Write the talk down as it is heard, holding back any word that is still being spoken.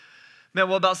Man,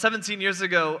 well, about 17 years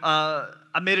ago,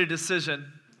 I made a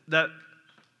decision that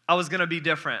I was going to be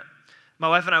different. My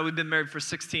wife and I, we've been married for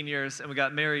 16 years, and we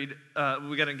got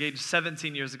engaged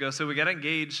 17 years ago. So we got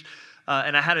engaged,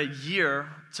 and I had a year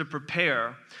to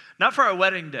prepare, not for our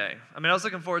wedding day. I was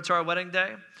looking forward to our wedding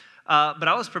day, but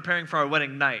I was preparing for our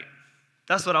wedding night.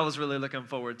 That's what I was really looking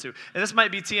forward to. And this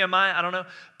might be TMI, I don't know,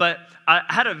 but I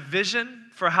had a vision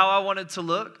for how I wanted to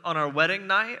look on our wedding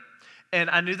night. And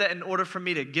I knew that in order for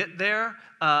me to get there,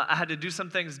 I had to do some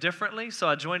things differently. So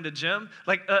I joined a gym.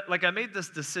 Like I made this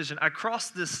decision. I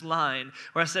crossed this line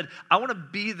where I said, I want to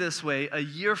be this way a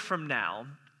year from now.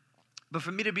 But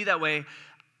for me to be that way,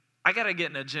 I got to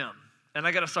get in a gym. And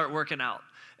I got to start working out.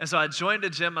 And so I joined a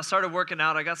gym. I started working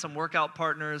out. I got some workout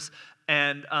partners.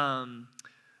 And on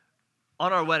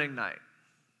our wedding night,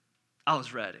 I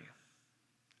was ready.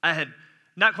 I had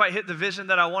not quite hit the vision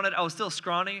that I wanted. I was still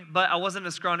scrawny, but I wasn't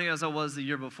as scrawny as I was the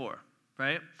year before,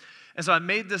 right? And so I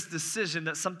made this decision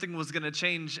that something was going to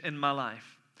change in my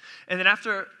life. And then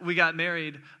after we got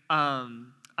married, I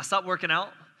stopped working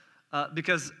out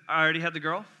because I already had the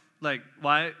girl. Like,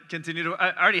 why continue to?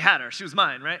 I already had her. She was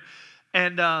mine, right?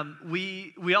 And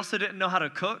we also didn't know how to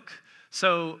cook.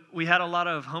 So we had a lot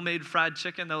of homemade fried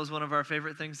chicken. That was one of our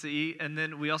favorite things to eat. And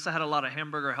then we also had a lot of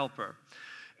hamburger helper.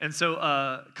 And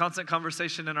so constant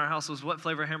conversation in our house was, what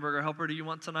flavor hamburger helper do you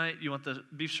want tonight? You want the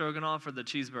beef stroganoff or the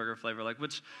cheeseburger flavor? Like,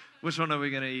 which one are we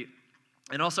going to eat?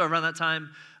 And also around that time,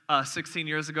 16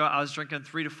 years ago, I was drinking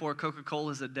 3 to 4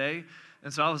 Coca-Colas a day.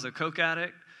 And so I was a Coke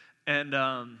addict. And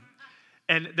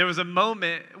there was a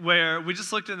moment where we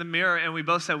just looked in the mirror and we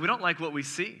both said, we don't like what we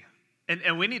see.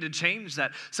 And we need to change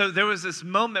that. So there was this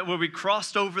moment where we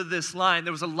crossed over this line.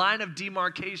 There was a line of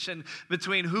demarcation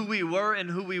between who we were and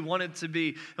who we wanted to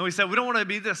be. And we said, we don't want to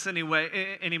be this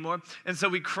anymore. And so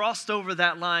we crossed over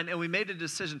that line and we made a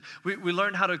decision. We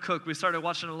learned how to cook. We started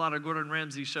watching a lot of Gordon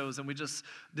Ramsay shows and we just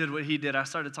did what he did. I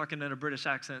started talking in a British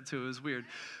accent too. It was weird.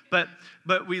 But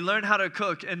we learned how to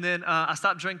cook. And then I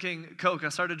stopped drinking Coke. I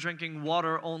started drinking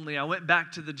water only. I went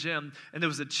back to the gym and there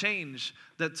was a change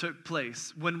that took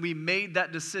place. When we made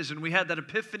that decision, we had that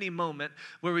epiphany moment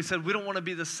where we said, we don't want to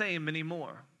be the same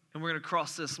anymore. And we're going to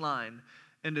cross this line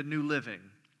into new living.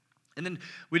 And then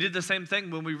we did the same thing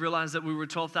when we realized that we were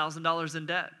 $12,000 in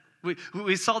debt.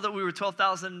 We saw that we were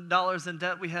 $12,000 in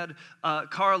debt. We had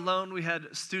car loan, we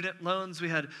had student loans, we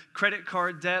had credit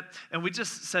card debt. And we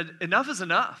just said, enough is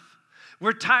enough.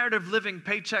 We're tired of living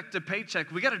paycheck to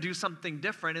paycheck. We got to do something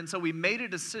different. And so we made a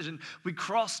decision. We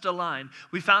crossed a line.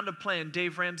 We found a plan,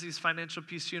 Dave Ramsey's Financial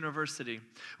Peace University,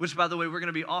 which, by the way, we're going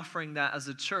to be offering that as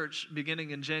a church beginning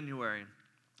in January.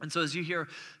 And so as you hear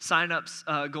sign-ups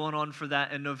going on for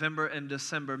that in November and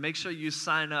December, make sure you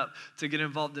sign up to get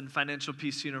involved in Financial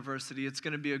Peace University. It's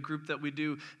going to be a group that we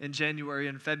do in January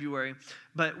and February.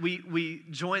 But we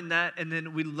joined that, and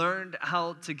then we learned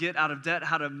how to get out of debt,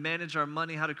 how to manage our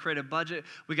money, how to create a budget.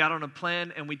 We got on a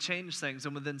plan, and we changed things.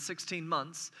 And within 16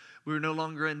 months, we were no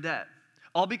longer in debt.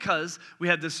 All because we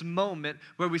had this moment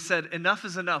where we said, enough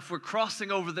is enough. We're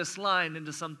crossing over this line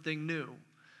into something new.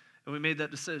 And we made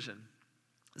that decision.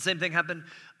 The same thing happened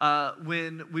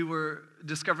when we were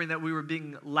discovering that we were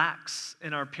being lax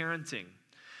in our parenting.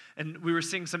 And we were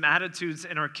seeing some attitudes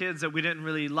in our kids that we didn't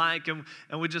really like. And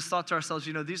we just thought to ourselves,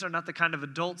 these are not the kind of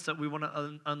adults that we want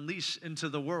to unleash into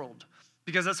the world.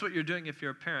 Because that's what you're doing if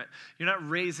you're a parent. You're not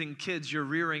raising kids, you're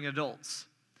rearing adults.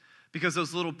 Because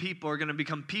those little people are going to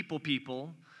become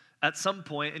people at some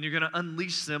point, and you're going to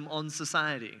unleash them on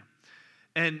society.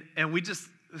 And we just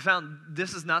found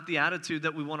this is not the attitude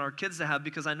that we want our kids to have,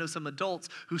 because I know some adults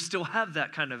who still have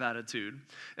that kind of attitude.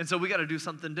 And so we got to do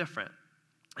something different.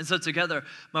 And so together,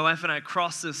 my wife and I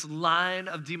crossed this line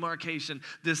of demarcation,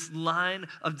 this line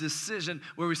of decision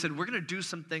where we said, we're going to do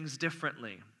some things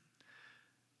differently.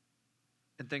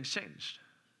 And things changed.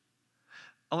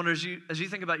 I wonder, as you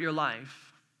think about your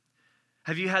life,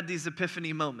 have you had these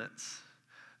epiphany moments?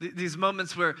 These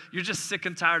moments where you're just sick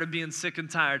and tired of being sick and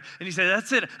tired. And you say,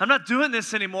 that's it, I'm not doing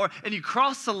this anymore. And you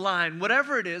cross the line,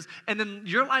 whatever it is, and then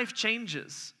your life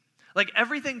changes. Like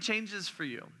everything changes for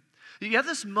you. You have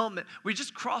this moment where you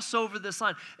just cross over this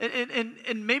line.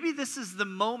 And maybe this is the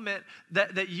moment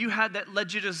that you had that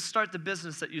led you to start the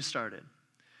business that you started.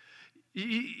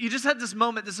 You just had this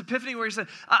moment, this epiphany where you said,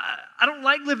 I don't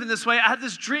like living this way. I had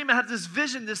this dream, I had this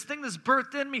vision, this thing that's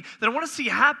birthed in me that I want to see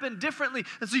happen differently.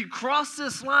 And so you cross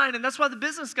this line, and that's why the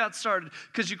business got started,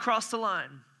 because you crossed the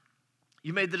line.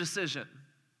 You made the decision.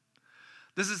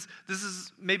 This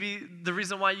is maybe the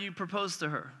reason why you proposed to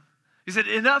her. You said,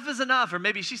 enough is enough. Or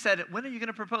maybe she said, when are you going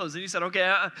to propose? And you said,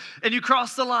 okay. And you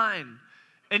crossed the line.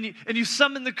 And you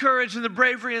summon the courage and the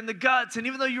bravery and the guts. And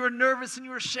even though you were nervous and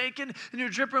you were shaking and you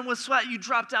were dripping with sweat, you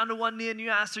dropped down to one knee and you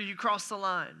asked her, you crossed the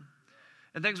line.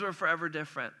 And things were forever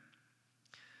different.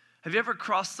 Have you ever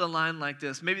crossed the line like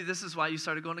this? Maybe this is why you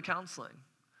started going to counseling.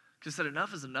 Because you said,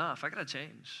 enough is enough. I got to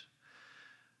change.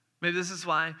 Maybe this is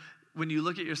why when you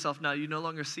look at yourself now, you no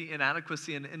longer see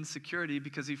inadequacy and insecurity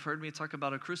because you've heard me talk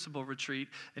about a Crucible retreat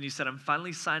and you said, I'm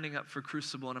finally signing up for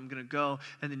Crucible and I'm going to go.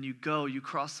 And then you go, you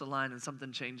cross the line and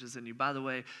something changes in you. By the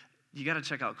way, you got to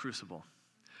check out Crucible.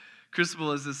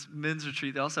 Crucible is this men's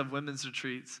retreat. They also have women's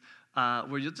retreats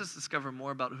where you'll just discover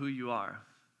more about who you are.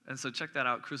 And so check that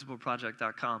out,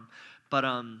 crucibleproject.com. But,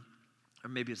 or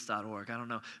maybe it's .org, I don't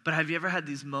know. But have you ever had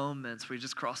these moments where you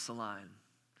just cross the line?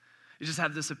 You just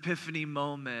have this epiphany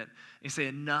moment. And you say,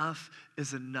 enough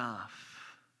is enough.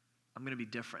 I'm going to be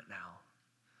different now.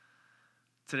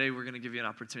 Today, we're going to give you an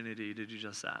opportunity to do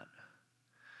just that.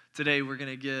 Today, we're going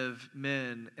to give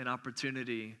men an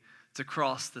opportunity to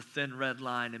cross the thin red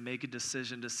line and make a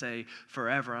decision to say,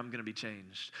 forever I'm going to be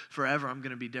changed. Forever I'm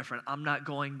going to be different. I'm not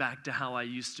going back to how I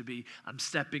used to be. I'm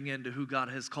stepping into who God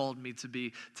has called me to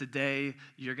be. Today,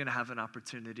 you're going to have an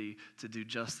opportunity to do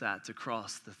just that, to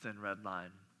cross the thin red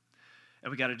line. And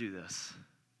we got to do this.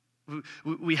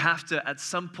 We have to, at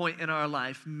some point in our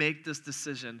life, make this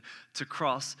decision to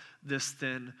cross this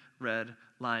thin red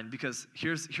line. Because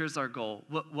here's our goal.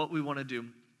 What we want to do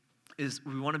is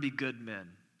we want to be good men.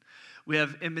 We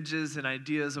have images and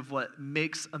ideas of what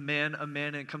makes a man,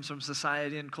 and it comes from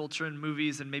society and culture and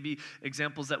movies and maybe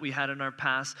examples that we had in our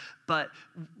past. But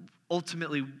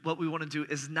ultimately, what we want to do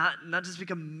is not just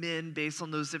become men based on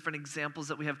those different examples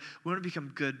that we have. We want to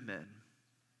become good men.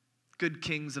 Good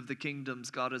kings of the kingdoms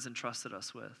God has entrusted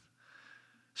us with.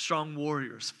 Strong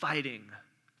warriors fighting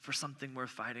for something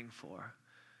worth fighting for.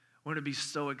 We want to be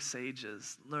stoic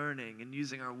sages, learning and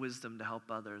using our wisdom to help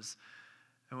others.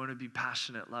 And we want to be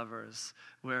passionate lovers,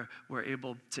 where we're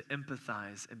able to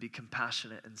empathize and be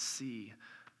compassionate and see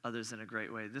others in a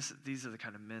great way. These are the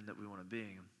kind of men that we want to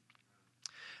be.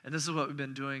 And this is what we've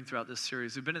been doing throughout this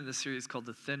series. We've been in this series called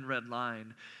The Thin Red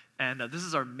Line, and this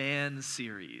is our man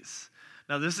series.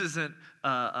 Now, this isn't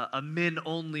a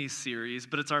men-only series,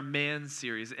 but it's our man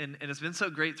series. And it's been so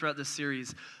great throughout this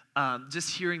series,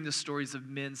 just hearing the stories of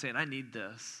men saying, I need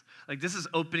this. Like, this is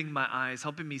opening my eyes,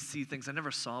 helping me see things I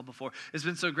never saw before. It's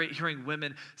been so great hearing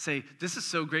women say, this is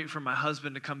so great for my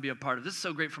husband to come be a part of. This is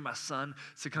so great for my son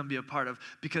to come be a part of,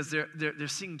 because they're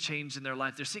seeing change in their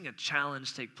life. They're seeing a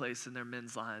challenge take place in their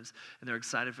men's lives, and they're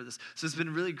excited for this. So it's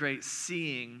been really great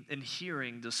seeing and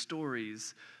hearing the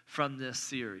stories from this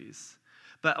series.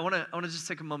 But I want to just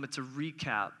take a moment to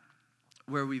recap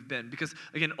where we've been. Because,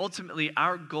 again, ultimately,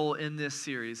 our goal in this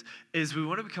series is we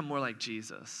want to become more like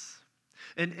Jesus.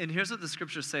 And here's what the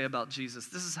scriptures say about Jesus.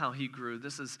 This is how he grew.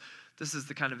 This is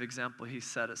the kind of example he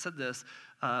set. It said this,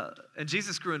 and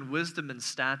Jesus grew in wisdom and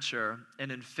stature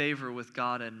and in favor with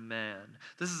God and man.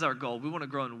 This is our goal. We want to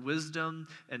grow in wisdom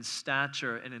and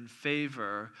stature and in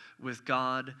favor with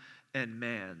God and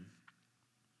man.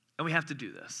 And we have to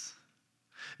do this.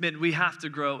 Men, we have to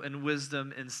grow in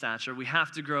wisdom and stature. We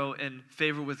have to grow in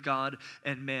favor with God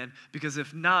and man. Because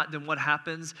if not, then what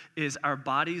happens is our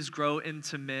bodies grow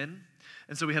into men.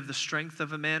 And so we have the strength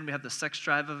of a man, we have the sex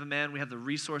drive of a man, we have the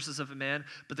resources of a man,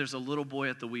 but there's a little boy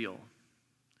at the wheel.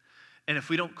 And if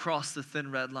we don't cross the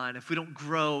thin red line, if we don't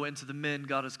grow into the men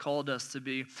God has called us to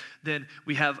be, then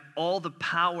we have all the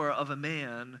power of a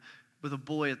man with a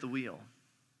boy at the wheel.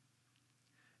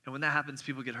 And when that happens,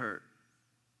 people get hurt.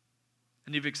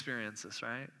 And you've experienced this,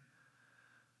 right?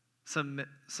 Some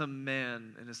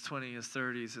man in his 20s, his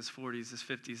 30s, his 40s, his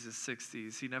 50s, his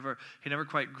 60s, he never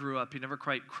quite grew up. He never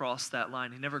quite crossed that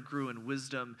line. He never grew in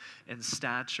wisdom and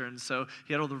stature. And so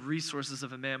he had all the resources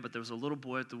of a man, but there was a little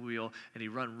boy at the wheel, and he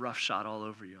run roughshod all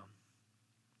over you.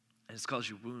 And it's caused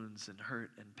you wounds and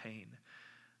hurt and pain.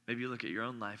 Maybe you look at your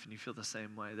own life and you feel the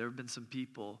same way. There have been some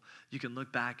people, you can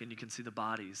look back and you can see the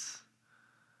bodies.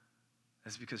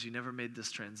 It's because you never made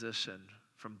this transition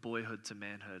from boyhood to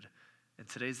manhood. And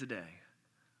today's the day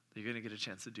that you're going to get a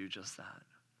chance to do just that.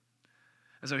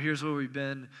 And so here's where we've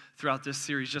been throughout this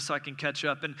series, just so I can catch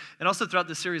up. And also throughout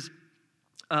this series,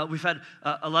 we've had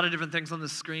a lot of different things on the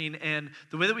screen. And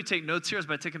the way that we take notes here is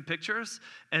by taking pictures.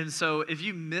 And so if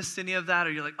you missed any of that,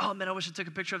 or you're like, oh man, I wish I took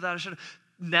a picture of that, I should have.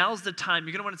 Now's the time.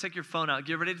 You're going to want to take your phone out.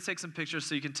 Get ready to take some pictures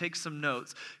so you can take some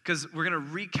notes, because we're going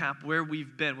to recap where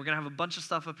we've been. We're going to have a bunch of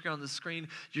stuff up here on the screen.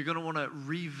 You're going to want to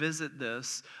revisit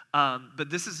this. But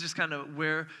this is just kind of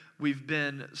where we've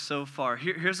been so far.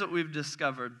 Here's what we've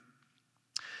discovered.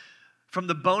 From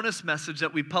the bonus message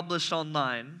that we published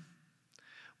online,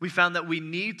 we found that we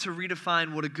need to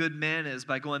redefine what a good man is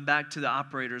by going back to the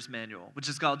operator's manual, which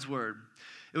is God's word.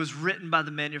 It was written by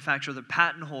the manufacturer, the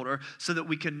patent holder, so that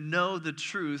we can know the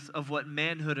truth of what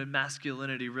manhood and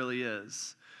masculinity really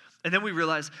is. And then we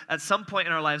realized at some point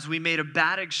in our lives, we made a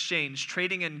bad exchange,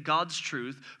 trading in God's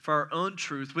truth for our own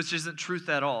truth, which isn't truth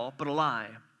at all, but a lie.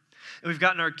 And we've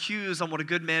gotten our cues on what a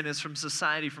good man is from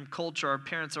society, from culture, our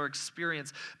parents, our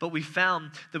experience. But we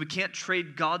found that we can't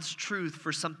trade God's truth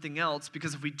for something else,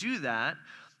 because if we do that,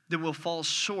 then we'll fall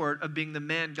short of being the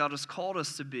man God has called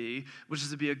us to be, which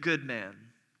is to be a good man.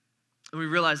 And we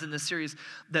realized in this series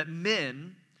that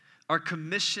men are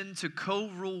commissioned to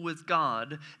co-rule with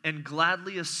God and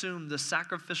gladly assume the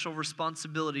sacrificial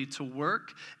responsibility to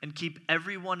work and keep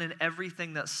everyone and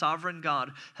everything that sovereign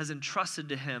God has entrusted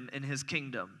to him in his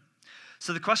kingdom.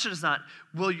 So the question is not,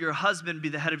 will your husband be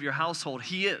the head of your household?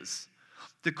 He is.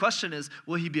 The question is,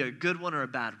 will he be a good one or a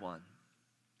bad one?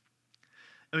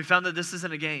 And we found that this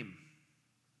isn't a game.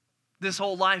 This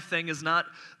whole life thing is not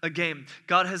a game.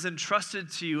 God has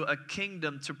entrusted to you a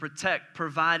kingdom to protect,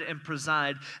 provide, and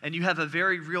preside, and you have a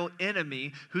very real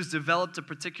enemy who's developed a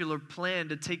particular plan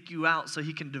to take you out so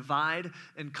he can divide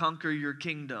and conquer your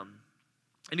kingdom.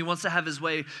 And he wants to have his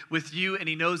way with you, and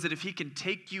he knows that if he can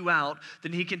take you out,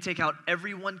 then he can take out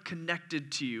everyone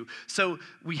connected to you. So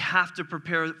we have to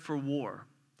prepare for war.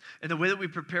 And the way that we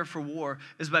prepare for war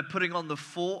is by putting on the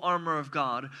full armor of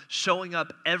God, showing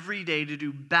up every day to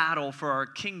do battle for our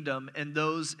kingdom and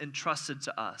those entrusted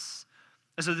to us.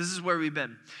 And so this is where we've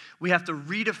been. We have to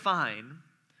redefine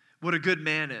what a good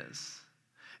man is.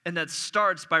 And that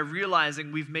starts by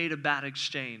realizing we've made a bad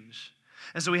exchange.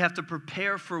 And so we have to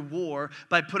prepare for war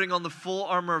by putting on the full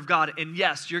armor of God. And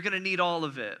yes, you're going to need all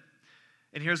of it.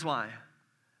 And here's why.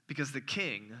 Because the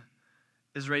king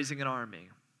is raising an army.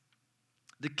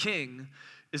 The king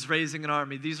is raising an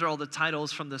army. These are all the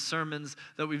titles from the sermons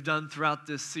that we've done throughout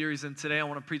this series. And today I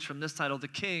want to preach from this title, The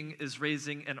King is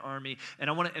Raising an Army. And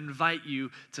I want to invite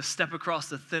you to step across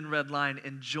the thin red line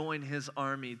and join his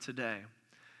army today.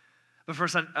 But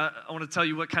first, I want to tell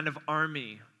you what kind of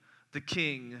army the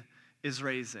king is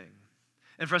raising.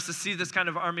 And for us to see this kind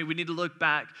of army, we need to look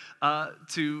back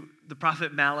to the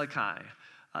prophet Malachi.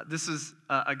 This is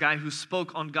a guy who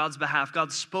spoke on God's behalf.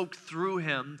 God spoke through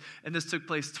him, and this took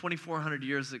place 2,400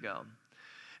 years ago.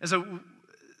 And so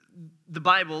the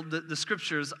Bible, the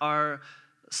scriptures, are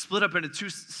split up into two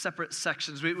separate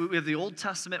sections. We have the Old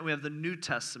Testament and we have the New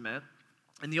Testament.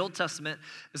 And the Old Testament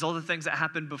is all the things that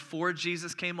happened before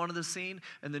Jesus came onto the scene,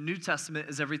 and the New Testament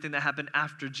is everything that happened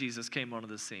after Jesus came onto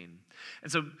the scene. And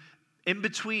so in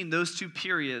between those two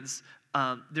periods,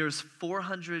 there's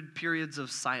 400 periods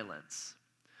of silence.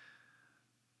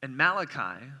 And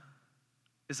Malachi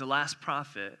is the last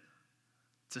prophet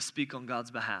to speak on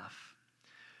God's behalf.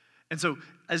 And so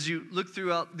as you look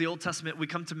throughout the Old Testament, we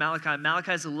come to Malachi.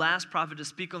 Malachi is the last prophet to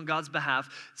speak on God's behalf.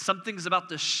 Something's about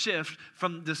to shift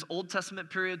from this Old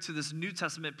Testament period to this New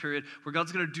Testament period where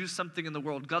God's going to do something in the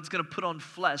world. God's going to put on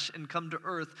flesh and come to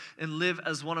earth and live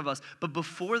as one of us. But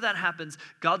before that happens,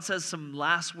 God says some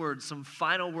last words, some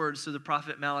final words to the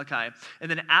prophet Malachi.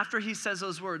 And then after he says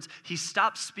those words, he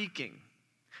stops speaking.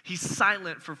 He's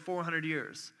silent for 400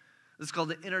 years. It's called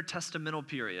the intertestamental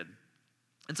period.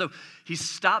 And so he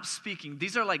stops speaking.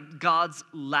 These are like God's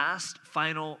last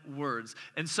final words.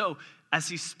 And so as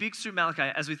he speaks through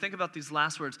Malachi, as we think about these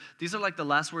last words, these are like the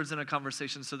last words in a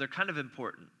conversation, so they're kind of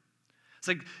important. It's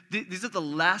like, these are the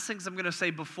last things I'm going to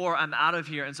say before I'm out of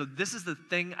here. And so this is the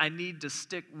thing I need to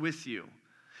stick with you.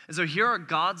 And so here are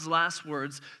God's last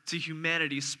words to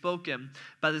humanity spoken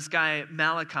by this guy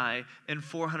Malachi in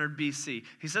 400 BC.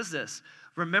 He says this,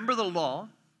 "Remember the law,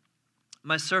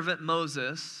 my servant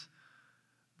Moses,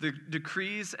 the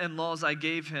decrees and laws I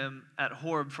gave him at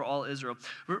Horeb for all Israel."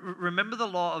 Remember the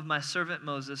law of my servant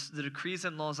Moses, the decrees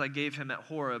and laws I gave him at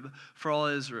Horeb for all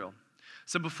Israel.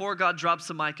 So before God drops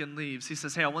the mic and leaves, he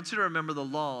says, hey, I want you to remember the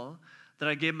law that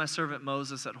I gave my servant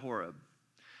Moses at Horeb.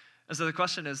 And so the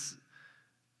question is,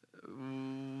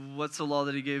 what's the law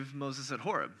that he gave Moses at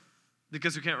Horeb?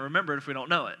 Because we can't remember it if we don't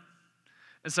know it.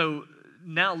 And so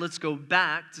now let's go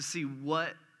back to see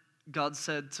what God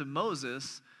said to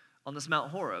Moses on this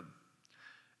Mount Horeb.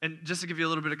 And just to give you a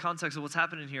little bit of context of what's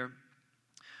happening here,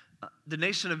 the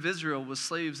nation of Israel was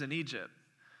slaves in Egypt.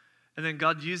 And then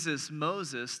God uses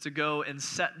Moses to go and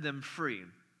set them free.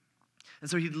 And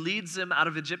so he leads them out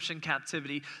of Egyptian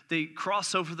captivity. They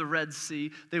cross over the Red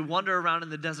Sea. They wander around in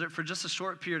the desert for just a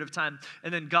short period of time.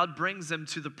 And then God brings them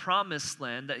to the promised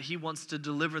land that he wants to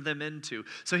deliver them into.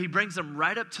 So he brings them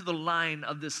right up to the line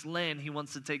of this land he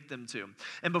wants to take them to.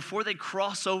 And before they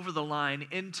cross over the line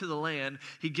into the land,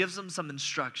 he gives them some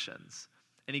instructions.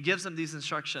 And he gives them these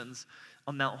instructions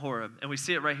on Mount Horeb. And we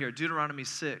see it right here, Deuteronomy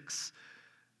 6,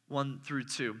 1 through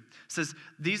 2. It says,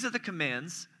 "These are the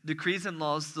commands, decrees, and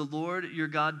laws the Lord your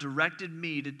God directed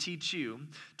me to teach you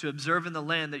to observe in the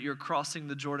land that you're crossing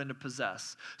the Jordan to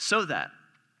possess, so that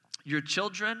your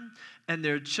children and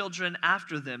their children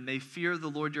after them may fear the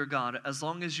Lord your God as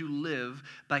long as you live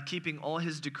by keeping all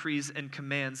his decrees and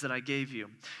commands that I gave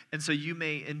you, and so you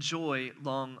may enjoy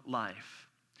long life."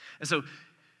 And so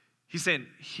he's saying,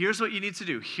 here's what you need to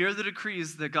do. Here are the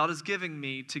decrees that God is giving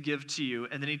me to give to you.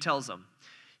 And then he tells them,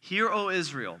 "Hear, O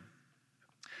Israel,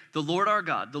 the Lord our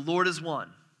God, the Lord is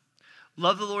one.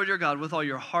 Love the Lord your God with all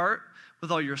your heart,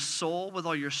 with all your soul, with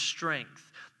all your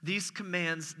strength. These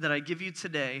commands that I give you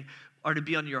today are to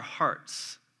be on your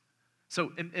hearts."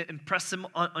 So impress them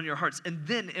on your hearts, and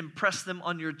then impress them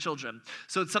on your children.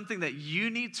 So it's something that you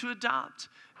need to adopt,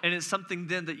 and it's something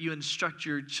then that you instruct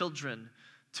your children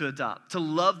to adopt. To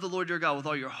love the Lord your God with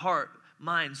all your heart,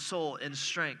 mind, soul, and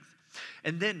strength.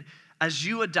 And then as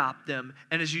you adopt them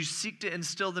and as you seek to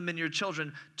instill them in your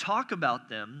children, talk about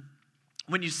them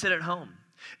when you sit at home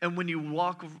and when you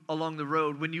walk along the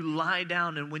road, when you lie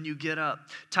down and when you get up.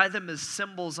 Tie them as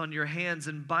symbols on your hands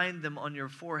and bind them on your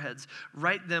foreheads.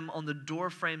 Write them on the door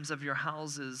frames of your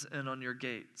houses and on your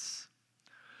gates.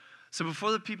 So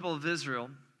before the people of Israel,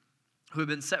 who have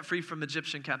been set free from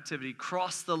Egyptian captivity,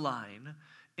 crossed the line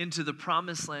into the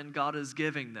promised land God is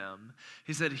giving them,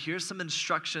 he said, here's some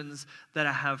instructions that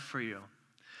I have for you.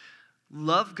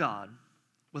 Love God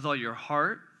with all your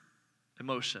heart,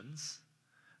 emotions,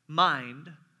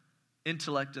 mind,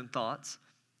 intellect and thoughts,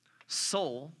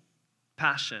 soul,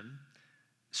 passion,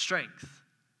 strength,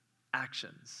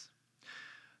 actions.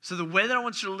 So the way that I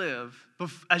want you to live,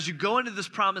 as you go into this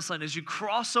promised land, as you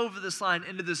cross over this line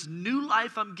into this new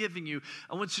life I'm giving you,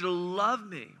 I want you to love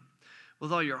me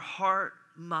with all your heart,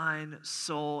 mind,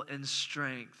 soul, and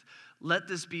strength. Let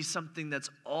this be something that's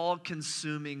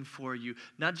all-consuming for you,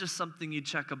 not just something you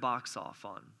check a box off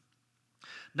on.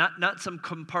 Not some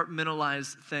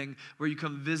compartmentalized thing where you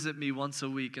come visit me once a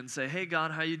week and say, "Hey,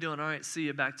 God, how you doing? All right, see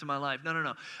you, back to my life."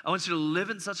 No. I want you to live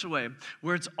in such a way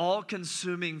where it's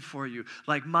all-consuming for you.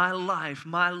 Like my life,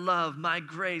 my love, my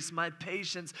grace, my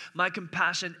patience, my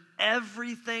compassion,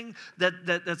 everything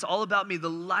that's all about me, the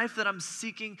life that I'm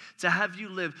seeking to have you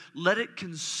live, let it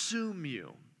consume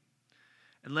you.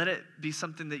 And let it be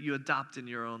something that you adopt in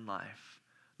your own life.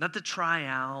 Not to try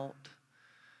out,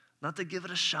 not to give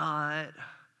it a shot,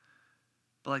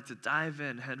 but like to dive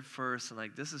in head first and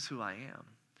like, this is who I am.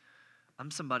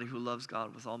 I'm somebody who loves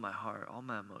God with all my heart, all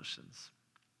my emotions,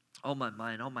 all my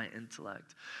mind, all my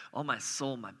intellect, all my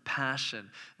soul, my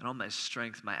passion, and all my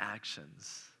strength, my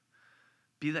actions.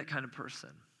 Be that kind of person.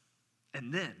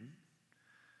 And then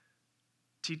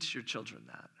teach your children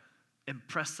that.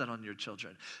 Impress that on your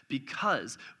children.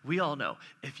 Because we all know,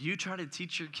 if you try to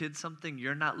teach your kids something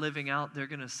you're not living out, they're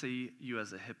going to see you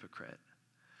as a hypocrite.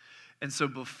 And so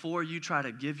before you try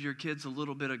to give your kids a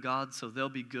little bit of God so they'll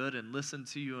be good and listen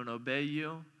to you and obey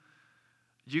you,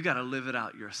 you got to live it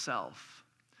out yourself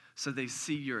so they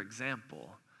see your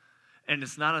example. And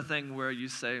it's not a thing where you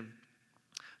say,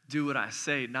 "Do what I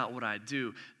say, not what I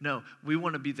do." No, we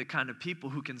want to be the kind of people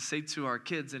who can say to our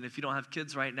kids, and if you don't have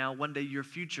kids right now, one day your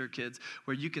future kids,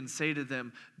 where you can say to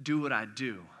them, "Do what I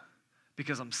do,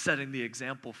 because I'm setting the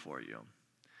example for you."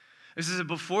 This is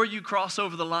before you cross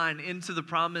over the line into the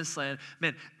promised land,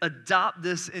 man, adopt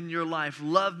this in your life.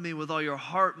 Love me with all your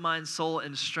heart, mind, soul,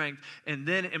 and strength, and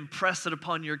then impress it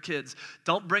upon your kids.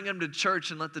 Don't bring them to church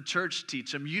and let the church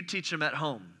teach them. You teach them at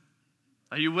home.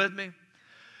 Are you with me?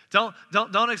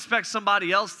 Don't expect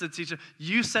somebody else to teach them.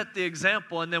 You set the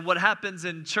example, and then what happens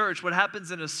in church, what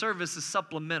happens in a service is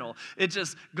supplemental. It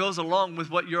just goes along with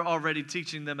what you're already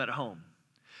teaching them at home.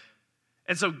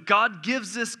 And so God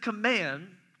gives this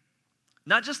command,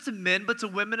 not just to men, but to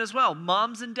women as well,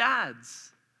 moms and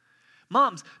dads.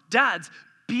 Moms, dads,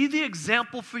 be the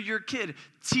example for your kid.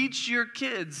 Teach your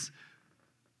kids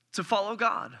to follow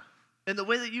God in the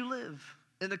way that you live,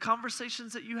 in the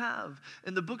conversations that you have,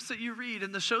 in the books that you read,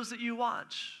 in the shows that you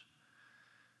watch,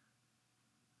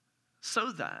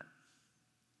 so that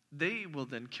they will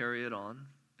then carry it on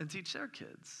and teach their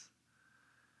kids.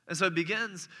 And so it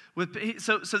begins with,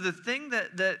 so the thing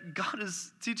that God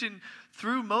is teaching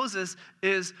through Moses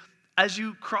is, as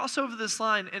you cross over this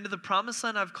line into the promised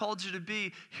land I've called you to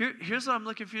be, here's what I'm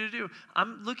looking for you to do.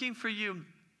 I'm looking for you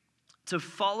to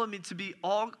follow me, to be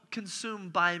all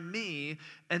consumed by me,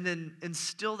 and then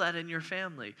instill that in your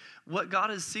family. What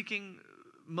God is seeking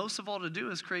most of all to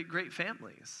do is create great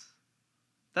families.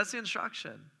 That's the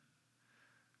instruction.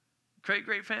 Create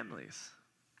great families.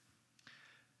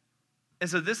 And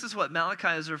so this is what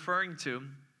Malachi is referring to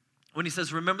when he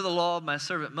says, remember the law of my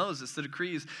servant Moses, the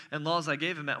decrees and laws I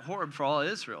gave him at Horeb for all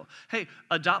Israel. Hey,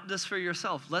 adopt this for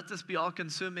yourself. Let this be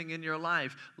all-consuming in your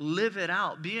life. Live it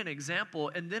out. Be an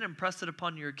example, and then impress it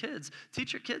upon your kids.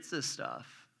 Teach your kids this stuff.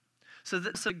 So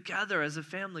that together as a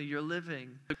family, you're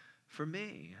living for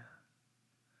me.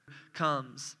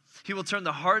 Comes. He will turn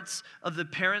the hearts of the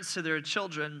parents to their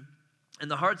children, and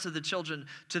the hearts of the children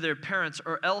to their parents,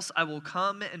 or else I will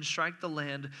come and strike the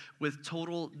land with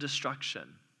total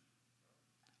destruction.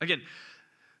 Again,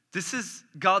 this is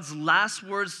God's last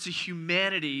words to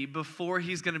humanity before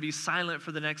he's going to be silent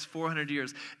for the next 400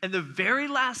 years. And the very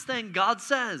last thing God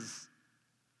says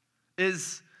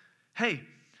is, hey,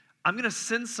 I'm going to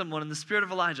send someone in the spirit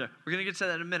of Elijah. We're going to get to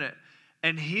that in a minute.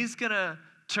 And he's going to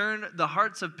turn the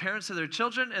hearts of parents to their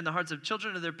children and the hearts of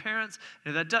children to their parents.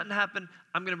 And if that doesn't happen,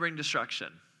 I'm going to bring destruction.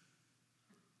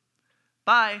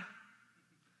 Bye.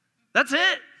 That's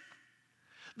it.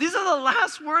 These are the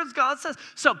last words God says.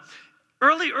 So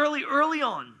early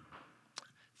on,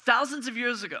 thousands of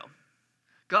years ago,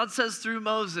 God says through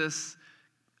Moses,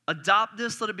 adopt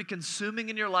this, let it be consuming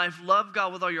in your life. Love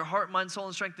God with all your heart, mind, soul,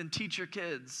 and strength, and teach your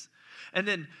kids. And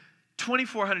then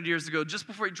 2,400 years ago, just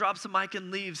before he drops the mic and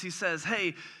leaves, he says,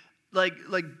 hey, like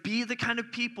be the kind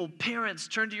of people, parents,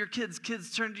 turn to your kids,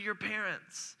 kids, turn to your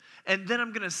parents. And then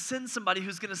I'm going to send somebody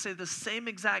who's going to say the same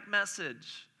exact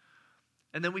message.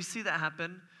 And then we see that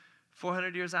happen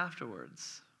 400 years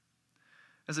afterwards.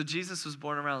 And so Jesus was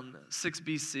born around 6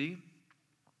 BC,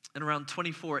 and around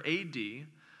 24 AD,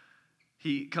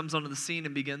 he comes onto the scene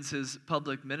and begins his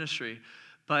public ministry.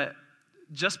 But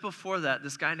just before that,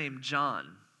 this guy named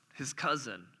John, his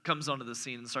cousin, comes onto the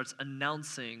scene and starts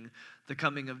announcing the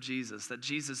coming of Jesus, that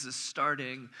Jesus is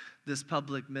starting this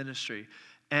public ministry.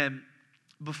 And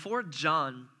before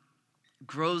John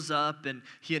grows up and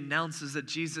he announces that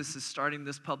Jesus is starting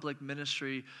this public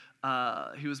ministry,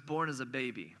 he was born as a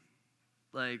baby,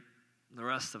 like the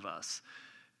rest of us.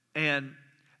 And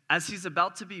as he's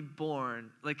about to be born,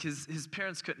 like his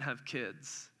parents couldn't have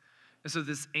kids. And so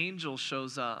this angel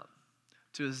shows up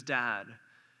to his dad.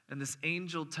 And this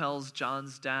angel tells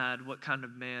John's dad what kind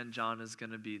of man John is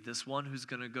going to be. This one who's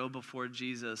going to go before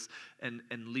Jesus and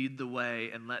lead the way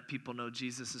and let people know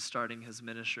Jesus is starting his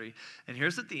ministry. And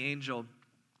here's what the angel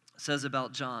says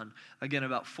about John, again,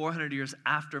 about 400 years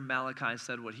after Malachi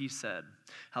said what he said,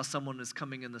 how someone is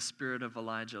coming in the spirit of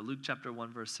Elijah. Luke chapter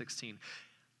 1, verse 16.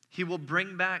 He will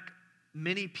bring back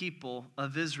many people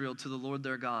of Israel to the Lord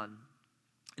their God,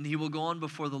 and he will go on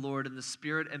before the Lord in the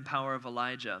spirit and power of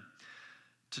Elijah,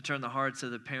 to turn the hearts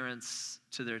of the parents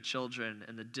to their children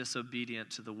and the disobedient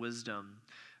to the wisdom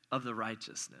of the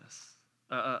righteous.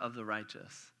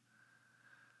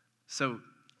 So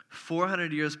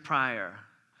 400 years prior,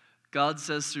 God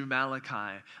says through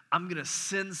Malachi, I'm going to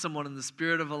send someone in the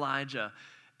spirit of Elijah,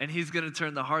 and he's going to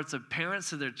turn the hearts of parents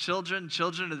to their children,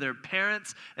 children to their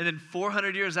parents. And then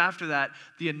 400 years after that,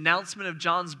 the announcement of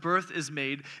John's birth is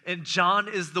made, and John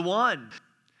is the one.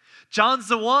 John's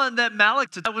the one that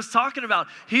Malachi was talking about.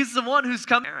 He's the one who's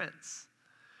come to parents.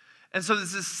 And so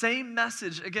there's this same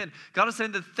message. Again, God is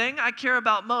saying the thing I care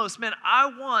about most, man, I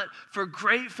want for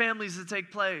great families to take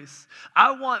place.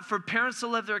 I want for parents to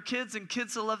love their kids and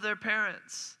kids to love their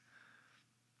parents.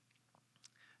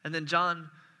 And then John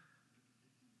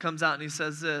comes out and he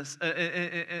says this,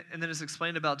 and then it's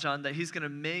explained about John that he's going to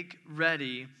make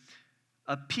ready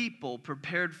a people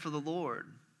prepared for the Lord.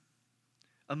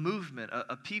 A movement,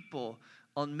 a people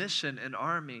on mission, an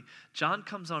army. John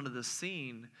comes onto the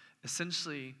scene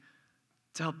essentially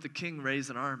to help the king raise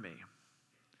an army.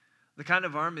 The kind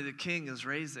of army the king is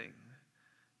raising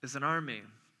is an army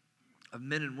of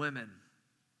men and women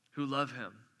who love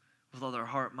him with all their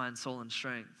heart, mind, soul, and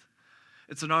strength.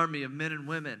 It's an army of men and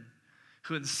women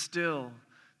who instill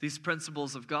these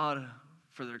principles of God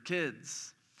for their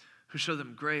kids, who show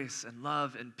them grace and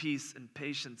love and peace and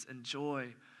patience and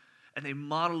joy. And they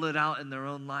model it out in their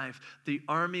own life. The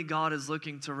army God is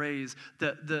looking to raise,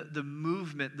 the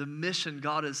movement, the mission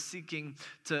God is seeking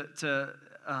to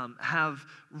have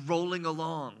rolling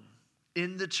along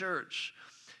in the church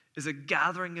is a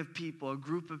gathering of people, a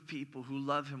group of people who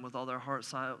love him with all their heart,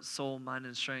 soul, mind,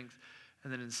 and strength,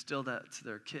 and then instill that to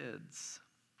their kids.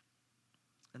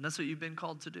 And that's what you've been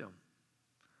called to do.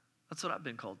 That's what I've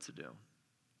been called to do.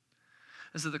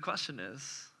 And so the question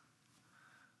is,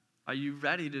 are you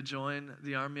ready to join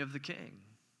the army of the King?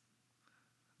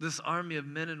 This army of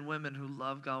men and women who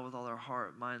love God with all their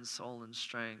heart, mind, soul, and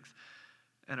strength,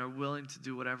 and are willing to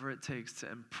do whatever it takes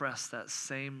to impress that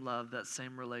same love, that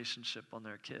same relationship on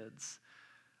their kids.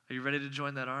 Are you ready to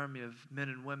join that army of men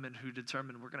and women who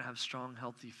determine we're going to have strong,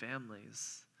 healthy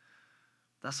families?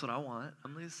 That's what I want.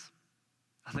 Families,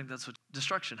 I think that's what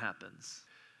destruction happens.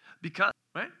 Because,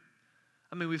 right?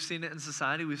 I mean, we've seen it in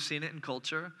society, we've seen it in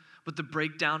culture. With the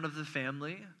breakdown of the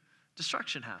family,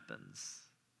 destruction happens.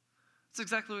 That's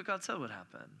exactly what God said would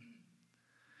happen.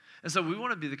 And so we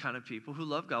want to be the kind of people who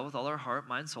love God with all our heart,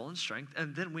 mind, soul, and strength,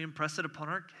 and then we impress it upon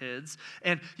our kids.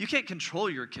 And you can't control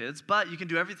your kids, but you can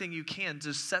do everything you can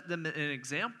to set them an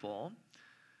example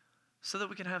so that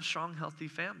we can have strong, healthy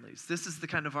families. This is the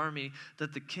kind of army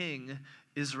that the King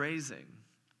is raising.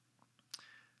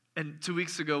 And 2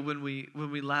 weeks ago when we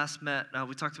last met,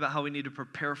 we talked about how we need to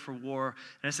prepare for war.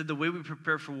 And I said the way we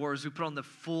prepare for war is we put on the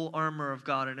full armor of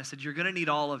God. And I said, you're going to need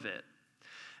all of it.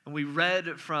 And we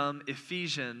read from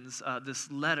Ephesians,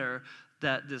 this letter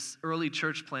that this early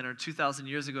church planner 2,000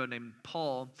 years ago named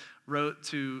Paul wrote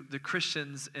to the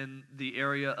Christians in the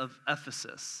area of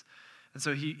Ephesus. And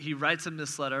so he writes them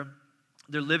this letter.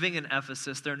 They're living in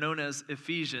Ephesus. They're known as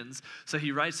Ephesians. So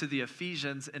he writes to the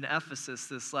Ephesians in Ephesus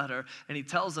this letter, and he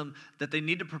tells them that they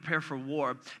need to prepare for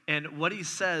war. And what he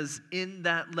says in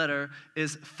that letter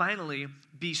is, finally,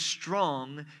 be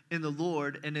strong in the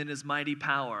Lord and in his mighty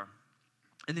power.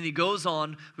 And then he goes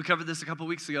on, we covered this a couple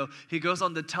weeks ago, he goes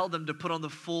on to tell them to put on the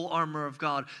full armor of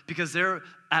God because they're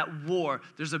at war.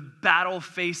 There's a battle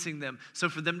facing them. So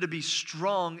for them to be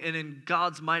strong and in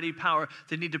God's mighty power,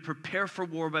 they need to prepare for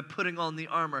war by putting on the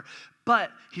armor. But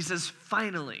he says,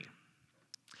 finally,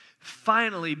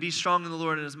 be strong in the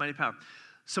Lord and his mighty power.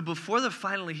 So before the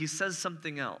finally, he says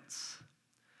something else.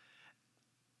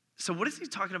 So what is he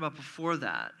talking about before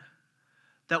that?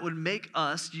 That would make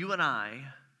us, you and I,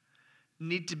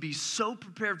 need to be so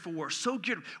prepared for war, so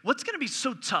geared. What's going to be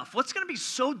so tough? What's going to be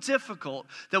so difficult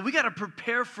that we got to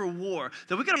prepare for war?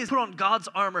 That we got to put on God's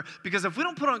armor? Because if we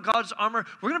don't put on God's armor,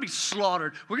 we're going to be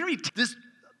slaughtered. We're going to be this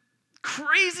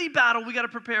crazy battle we got to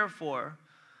prepare for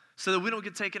so that we don't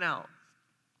get taken out.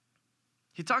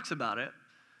 He talks about it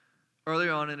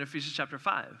earlier on in Ephesians chapter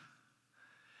 5.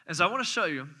 And so I want to show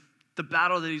you the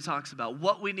battle that he talks about,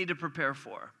 what we need to prepare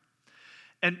for.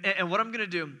 And what I'm going to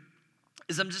do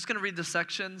is I'm just going to read the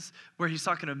sections where he's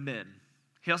talking to men.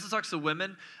 He also talks to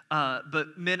women,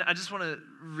 but men, I just want to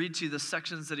read to you the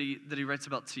sections that he writes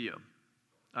about to you.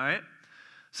 All right?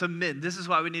 So men, this is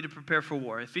why we need to prepare for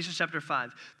war. Ephesians chapter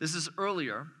 5. This is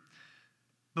earlier,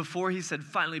 before he said,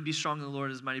 finally be strong in the Lord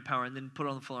and his mighty power, and then put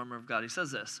on the full armor of God. He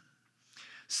says this,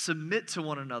 submit to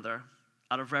one another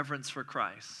out of reverence for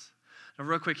Christ. Now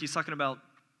real quick, he's talking about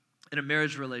in a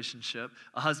marriage relationship,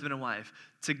 a husband and wife,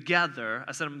 together,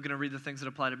 I said I'm going to read the things that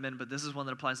apply to men, but this is one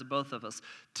that applies to both of us.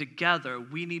 Together,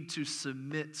 we need to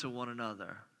submit to one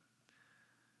another.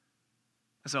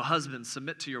 And so husbands,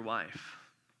 submit to your wife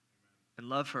and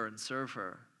love her and serve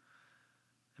her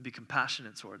and be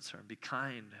compassionate towards her and be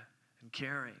kind and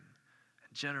caring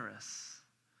and generous.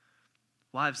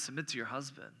 Wives, submit to your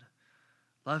husband.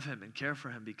 Love him and care for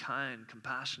him. Be kind,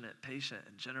 compassionate, patient,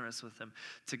 and generous with him.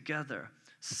 Together,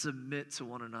 submit to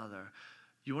one another.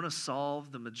 You want to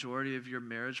solve the majority of your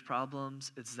marriage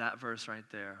problems? It's that verse right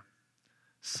there.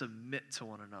 Submit to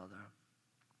one another.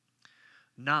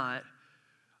 Not,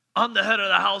 I'm the head of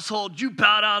the household, you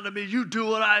bow down to me, you do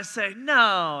what I say.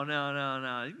 No.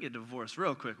 You can get divorced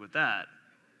real quick with that.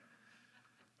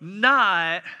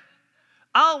 Not,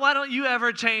 oh, why don't you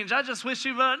ever change? I just wish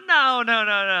you would.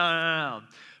 No.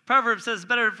 Proverbs says it's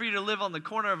better for you to live on the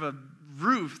corner of a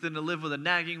roof than to live with a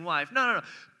nagging wife. No.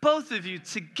 Both of you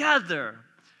together,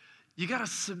 you got to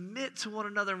submit to one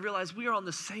another and realize we are on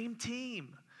the same team.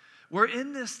 We're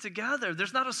in this together.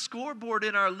 There's not a scoreboard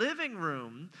in our living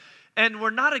room, and we're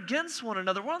not against one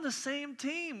another. We're on the same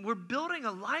team. We're building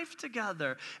a life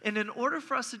together. And in order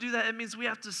for us to do that, it means we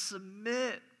have to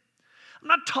submit. I'm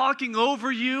not talking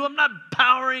over you. I'm not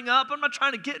powering up. I'm not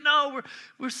trying to get, no,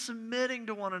 we're submitting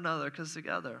to one another because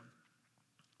together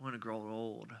we're going to grow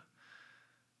old.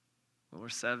 When we're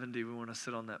 70, we want to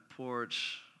sit on that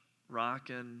porch,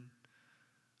 rocking,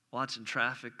 watching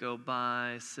traffic go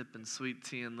by, sipping sweet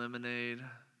tea and lemonade,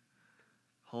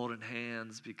 holding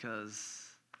hands because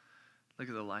look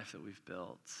at the life that we've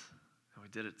built. And we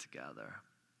did it together.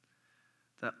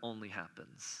 That only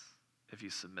happens if you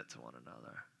submit to one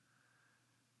another.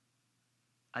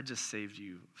 I just saved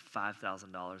you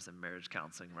 $5,000 in marriage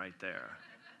counseling right there.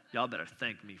 Y'all better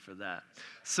thank me for that.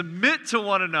 Submit to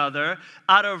one another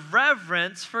out of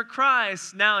reverence for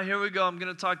Christ. Now, here we go. I'm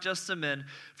going to talk just to men.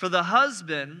 For the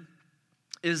husband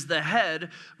is the head,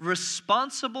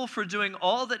 responsible for doing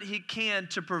all that he can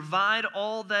to provide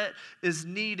all that is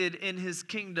needed in his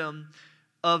kingdom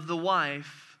of the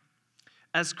wife.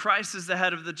 as Christ is the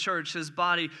head of the church, his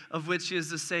body, of which he is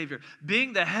the Savior.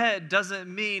 Being the head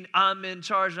doesn't mean I'm in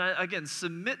charge. And again,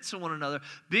 submit to one another.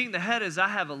 Being the head is I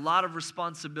have a lot of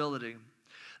responsibility.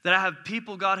 That I have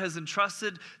people God has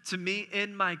entrusted to me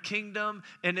in my kingdom,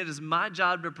 and it is my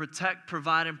job to protect,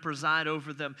 provide, and preside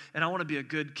over them. And I want to be a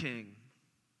good king.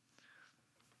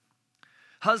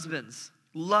 Husbands,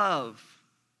 love,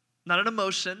 not an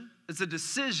emotion, it's a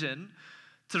decision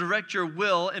to direct your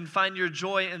will and find your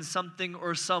joy in something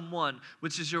or someone,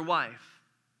 which is your wife.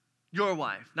 Your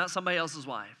wife, not somebody else's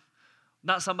wife,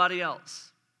 not somebody else.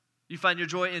 You find your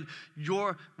joy in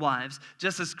your wives,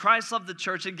 just as Christ loved the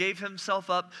church and gave himself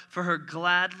up for her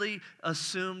gladly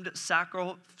assumed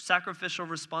sacrificial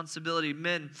responsibility.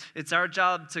 Men, it's our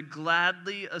job to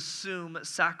gladly assume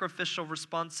sacrificial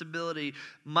responsibility.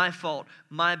 My fault,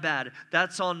 my bad,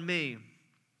 that's on me.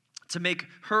 To make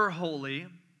her holy,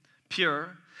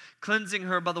 pure, cleansing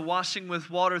her by the washing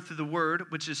with water through the word,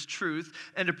 which is truth,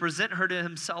 and to present her to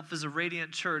himself as a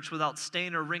radiant church without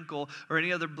stain or wrinkle or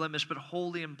any other blemish, but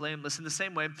holy and blameless. In the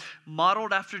same way,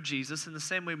 modeled after Jesus,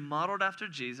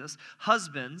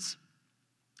 husbands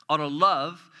ought to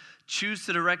love, choose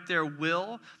to direct their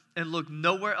will, and look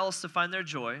nowhere else to find their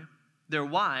joy, their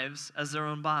wives as their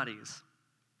own bodies.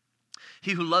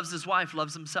 He who loves his wife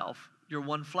loves himself. You're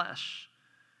one flesh.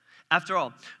 After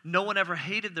all, no one ever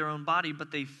hated their own body,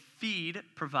 but they feed,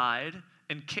 provide,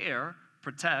 and care,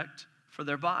 protect for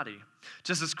their body,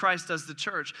 just as Christ does the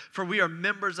church. For we are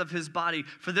members of his body.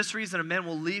 For this reason, a man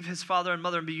will leave his father and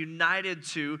mother and be united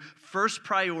to first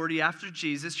priority after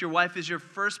Jesus. Your wife is your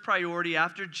first priority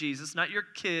after Jesus, not your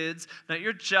kids, not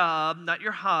your job, not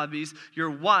your hobbies. Your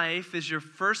wife is your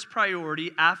first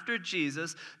priority after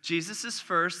Jesus. Jesus is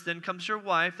first, then comes your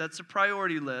wife. That's a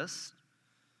priority list.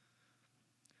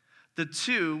 The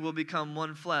two will become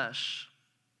one flesh.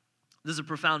 This is a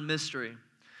profound mystery.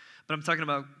 But I'm talking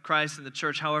about Christ and the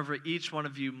church. However, each one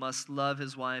of you must love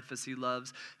his wife as he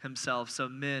loves himself. So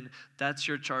men, that's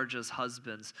your charge as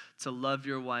husbands, to love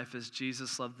your wife as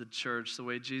Jesus loved the church. The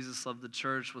way Jesus loved the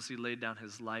church was he laid down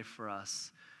his life for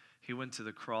us. He went to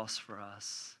the cross for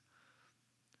us.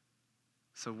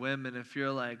 So women, if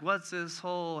you're like, what's this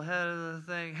whole head of the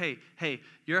thing? Hey,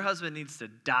 your husband needs to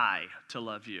die to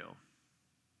love you.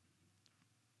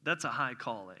 That's a high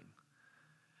calling.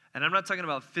 And I'm not talking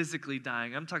about physically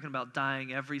dying. I'm talking about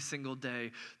dying every single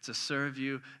day to serve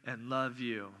you and love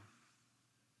you.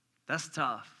 That's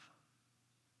tough.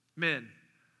 Men,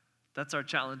 that's our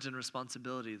challenge and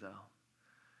responsibility, though.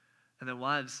 And then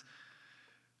wives,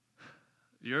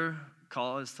 your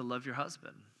call is to love your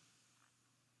husband.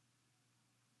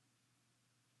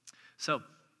 So,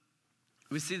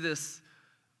 we see this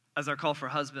as our call for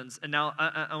husbands. And now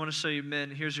I want to show you men.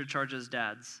 Here's your charge as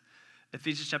dads.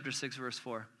 Ephesians chapter 6, verse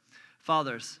 4.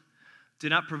 Fathers, do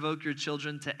not provoke your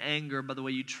children to anger by the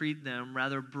way you treat them.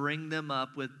 Rather, bring them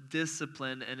up with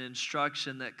discipline and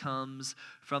instruction that comes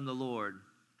from the Lord.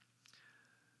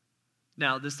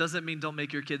 Now, this doesn't mean don't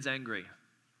make your kids angry.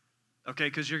 Okay,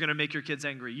 because you're going to make your kids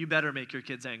angry. You better make your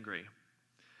kids angry.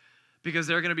 Because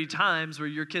there are going to be times where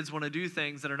your kids want to do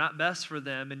things that are not best for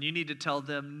them, and you need to tell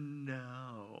them,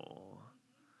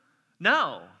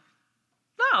 no.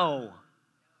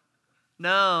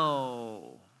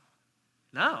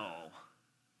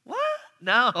 What?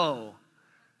 No.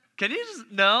 Can you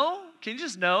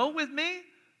just no with me?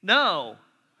 No.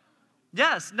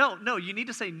 Yes, no, you need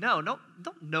to say no. No,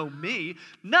 don't know me.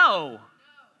 No.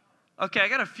 Okay, I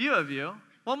got a few of you.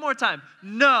 One more time.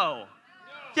 No.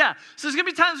 Yeah, so there's going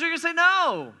to be times where you're going to say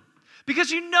no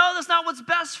because you know that's not what's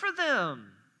best for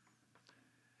them.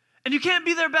 And you can't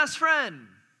be their best friend.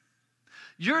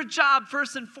 Your job,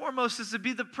 first and foremost, is to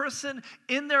be the person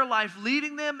in their life,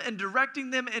 leading them and directing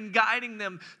them and guiding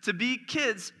them to be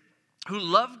kids who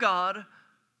love God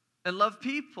and love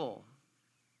people.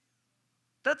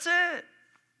 That's it.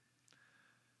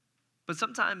 But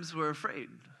sometimes we're afraid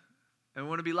and we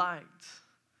want to be liked.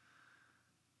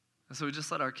 And so we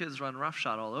just let our kids run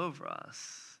roughshod all over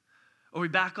us. Or we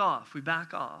back off.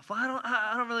 Well,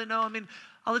 I don't really know. I mean,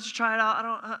 I'll let you try it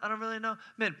out. I don't really know.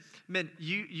 Men,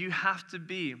 you have to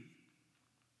be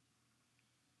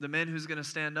the man who's going to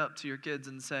stand up to your kids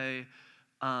and say,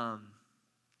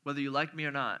 whether you like me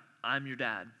or not, I'm your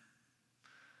dad.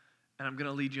 And I'm going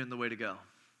to lead you in the way to go.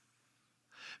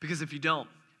 Because if you don't,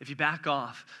 if you back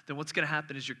off, then what's going to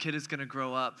happen is your kid is going to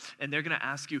grow up and they're going to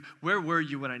ask you, where were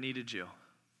you when I needed you?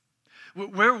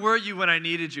 Where were you when I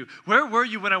needed you? Where were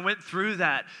you when I went through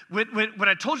that? When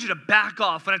I told you to back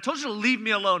off, when I told you to leave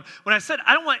me alone, when I said,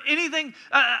 I don't want anything,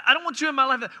 I don't want you in my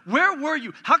life. Where were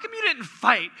you? How come you didn't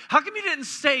fight? How come you didn't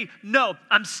say, no,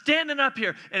 I'm standing up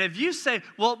here? And if you say,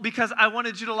 well, because I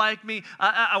wanted you to like me,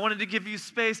 I wanted to give you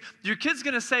space, your kid's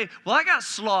going to say, well, I got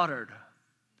slaughtered.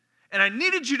 And I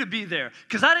needed you to be there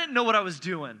because I didn't know what I was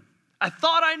doing. I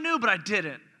thought I knew, but I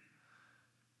didn't.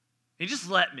 He just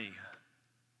let me.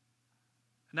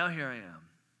 Now here I am.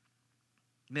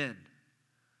 Men,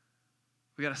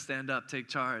 we got to stand up, take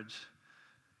charge,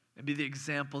 and be the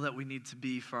example that we need to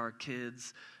be for our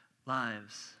kids'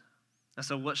 lives. And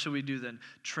so what should we do then?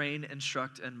 Train,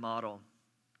 instruct, and model.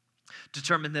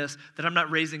 Determine this, that I'm not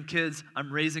raising kids,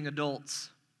 I'm raising adults.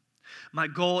 My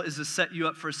goal is to set you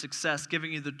up for success,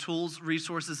 giving you the tools,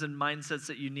 resources, and mindsets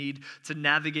that you need to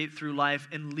navigate through life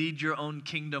and lead your own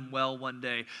kingdom well one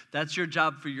day. That's your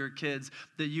job for your kids,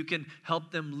 that you can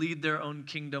help them lead their own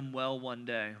kingdom well one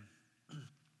day.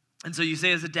 And so you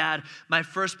say as a dad, my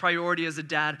first priority as a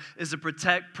dad is to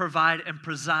protect, provide, and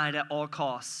preside at all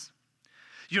costs.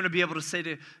 You want to be able to say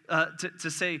to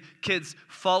say, kids,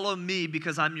 follow me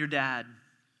because I'm your dad.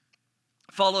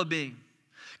 Follow me.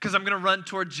 Because I'm going to run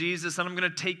toward Jesus and I'm going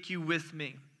to take you with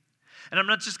me. And I'm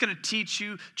not just going to teach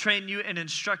you, train you, and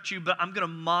instruct you, but I'm going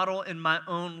to model in my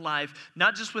own life,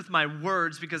 not just with my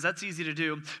words, because that's easy to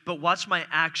do, but watch my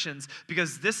actions,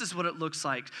 because this is what it looks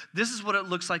like. This is what it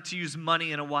looks like to use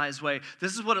money in a wise way.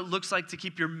 This is what it looks like to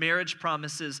keep your marriage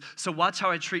promises. So watch how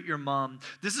I treat your mom.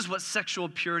 This is what sexual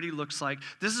purity looks like.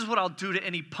 This is what I'll do to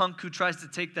any punk who tries to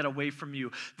take that away from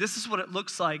you. This is what it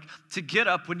looks like to get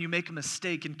up when you make a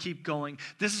mistake and keep going.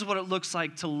 This is what it looks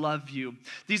like to love you.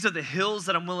 These are the hills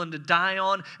that I'm willing to die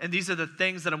on, and these are the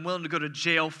things that I'm willing to go to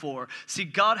jail for. See,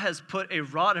 God has put a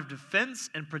rod of defense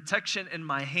and protection in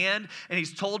my hand, and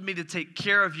He's told me to take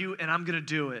care of you, and I'm going to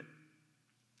do it.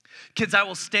 Kids, I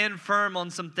will stand firm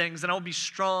on some things, and I will be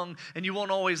strong, and you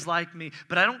won't always like me,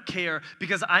 but I don't care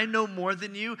because I know more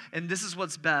than you, and this is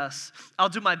what's best. I'll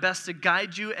do my best to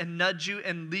guide you and nudge you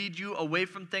and lead you away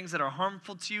from things that are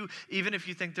harmful to you, even if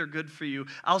you think they're good for you.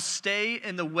 I'll stay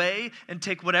in the way and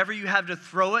take whatever you have to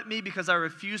throw at me because I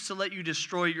refuse to let you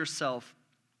destroy yourself.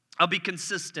 I'll be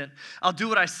consistent. I'll do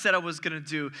what I said I was going to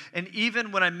do. And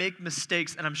even when I make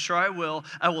mistakes, and I'm sure I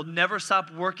will never stop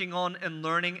working on and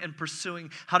learning and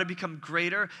pursuing how to become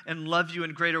greater and love you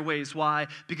in greater ways. Why?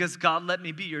 Because God let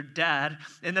me be your dad,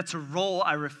 and that's a role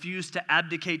I refuse to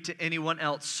abdicate to anyone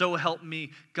else. So help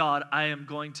me, God, I am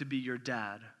going to be your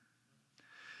dad.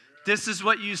 This is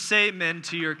what you say, men,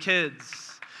 to your kids.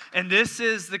 And this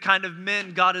is the kind of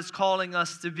men God is calling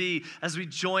us to be as we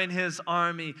join His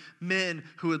army. Men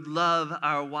who would love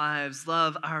our wives,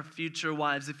 love our future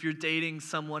wives. If you're dating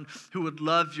someone who would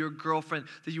love your girlfriend,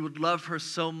 that you would love her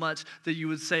so much that you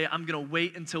would say, I'm going to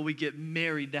wait until we get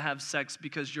married to have sex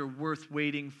because you're worth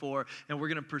waiting for, and we're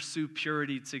going to pursue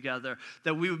purity together.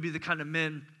 That we would be the kind of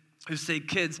men who say,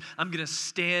 kids, I'm going to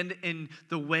stand in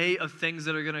the way of things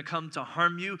that are going to come to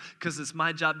harm you because it's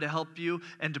my job to help you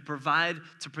and to provide,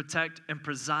 to protect, and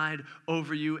preside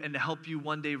over you and to help you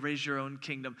one day raise your own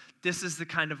kingdom. This is the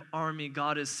kind of army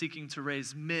God is seeking to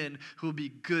raise, men who will be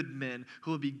good men, who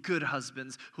will be good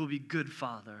husbands, who will be good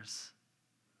fathers.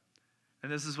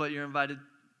 And this is what you're invited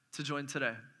to join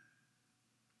today.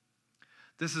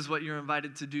 This is what you're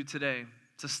invited to do today,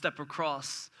 to step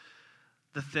across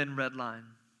the thin red line.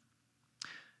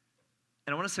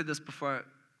 And I want to say this before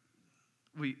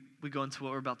we go into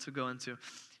what we're about to go into.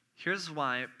 Here's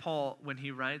why Paul, when he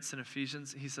writes in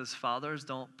Ephesians, he says, fathers,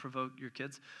 don't provoke your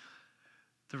kids.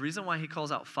 The reason why he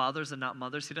calls out fathers and not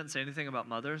mothers, he doesn't say anything about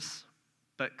mothers.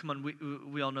 But come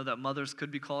on, we all know that mothers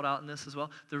could be called out in this as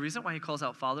well. The reason why he calls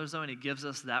out fathers, though, and he gives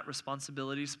us that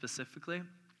responsibility specifically,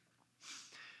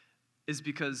 is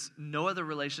because no other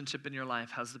relationship in your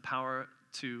life has the power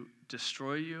to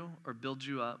destroy you or build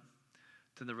you up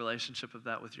than the relationship of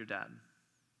that with your dad.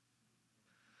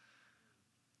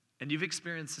 And you've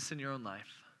experienced this in your own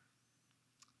life.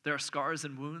 There are scars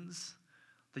and wounds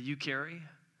that you carry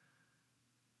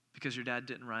because your dad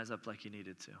didn't rise up like you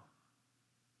needed to.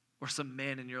 Or some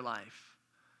man in your life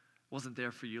wasn't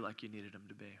there for you like you needed him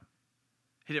to be.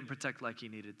 He didn't protect like he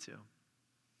needed to.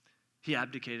 He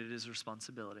abdicated his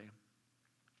responsibility.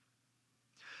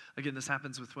 Again, this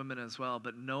happens with women as well,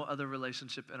 but no other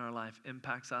relationship in our life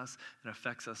impacts us and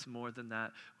affects us more than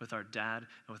that with our dad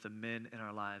and with the men in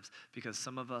our lives, because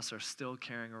some of us are still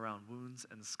carrying around wounds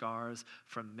and scars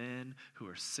from men who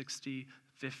are 60,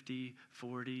 50,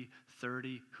 40,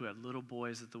 30, who had little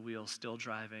boys at the wheel still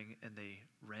driving, and they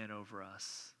ran over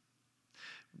us.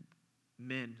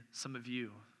 Men, some of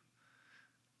you,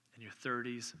 in your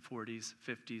 30s, 40s,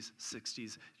 50s,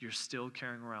 60s, you're still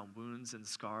carrying around wounds and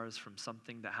scars from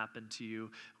something that happened to you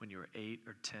when you were 8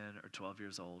 or 10 or 12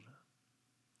 years old.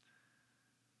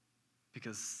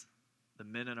 Because the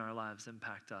men in our lives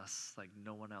impact us like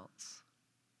no one else.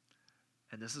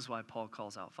 And this is why Paul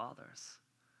calls out fathers.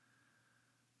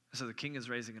 So the king is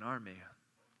raising an army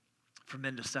for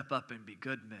men to step up and be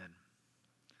good men,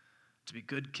 to be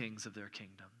good kings of their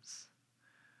kingdoms.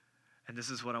 And this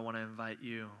is what I want to invite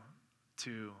you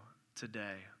to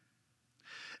today.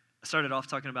 I started off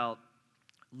talking about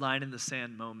line in the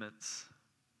sand moments,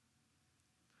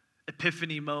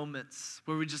 epiphany moments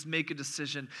where we just make a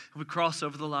decision and we cross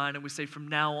over the line and we say, from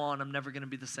now on, I'm never going to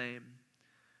be the same.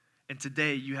 And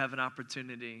today you have an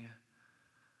opportunity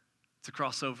to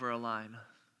cross over a line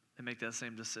and make that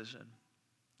same decision.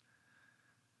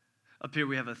 Up here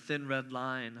we have a thin red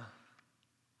line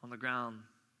on the ground.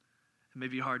 It may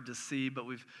be hard to see, but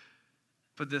we've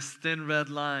put this thin red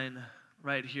line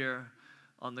right here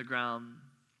on the ground.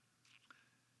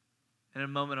 In a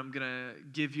moment, I'm going to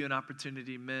give you an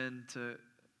opportunity, men, to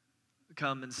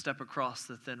come and step across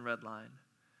the thin red line,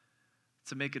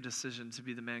 to make a decision to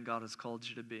be the man God has called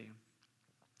you to be.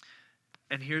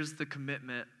 And here's the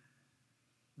commitment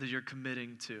that you're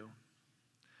committing to.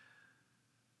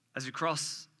 As you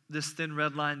cross this thin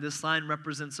red line, this line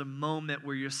represents a moment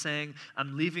where you're saying,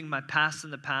 I'm leaving my past in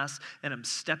the past and I'm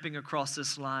stepping across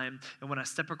this line. And when I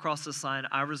step across this line,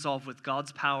 I resolve with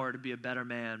God's power to be a better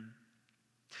man.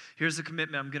 Here's the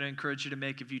commitment I'm going to encourage you to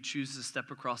make if you choose to step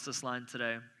across this line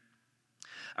today.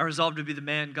 I resolve to be the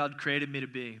man God created me to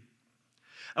be.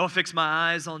 I will fix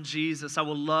my eyes on Jesus. I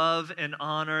will love and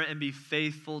honor and be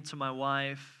faithful to my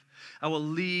wife. I will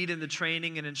lead in the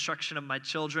training and instruction of my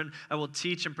children. I will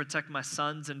teach and protect my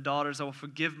sons and daughters. I will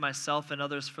forgive myself and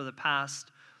others for the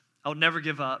past. I will never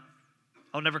give up.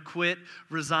 I'll never quit,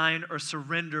 resign, or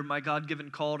surrender my God-given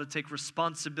call to take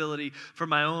responsibility for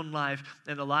my own life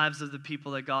and the lives of the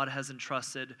people that God has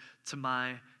entrusted to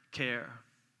my care.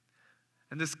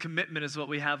 And this commitment is what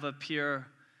we have up here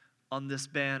on this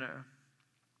banner.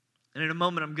 And in a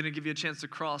moment, I'm going to give you a chance to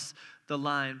cross the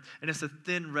line. And it's a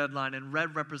thin red line, and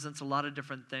red represents a lot of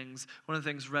different things. One of the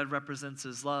things red represents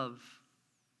is love.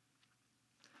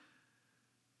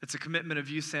 It's a commitment of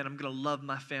you saying, I'm going to love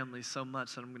my family so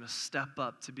much that I'm going to step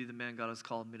up to be the man God has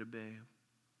called me to be. It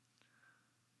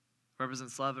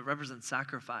represents love. It represents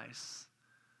sacrifice.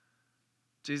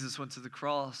 Jesus went to the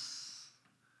cross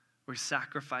where he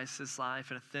sacrificed his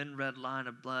life, and a thin red line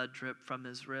of blood dripped from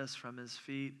his wrists, from his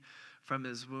feet, from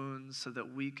his wounds, so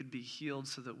that we could be healed,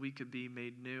 so that we could be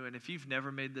made new. And if you've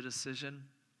never made the decision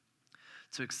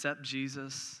to accept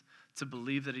Jesus, to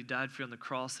believe that he died for you on the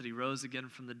cross, that he rose again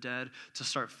from the dead, to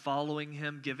start following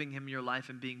him, giving him your life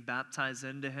and being baptized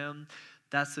into him,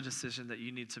 that's the decision that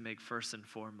you need to make first and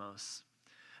foremost.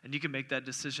 And you can make that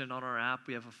decision on our app.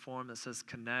 We have a form that says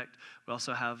connect. We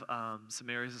also have some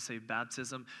areas that say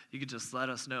baptism. You can just let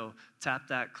us know. Tap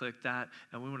that, click that,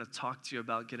 and we want to talk to you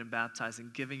about getting baptized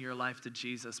and giving your life to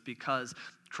Jesus, because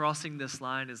crossing this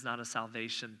line is not a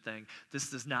salvation thing.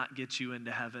 This does not get you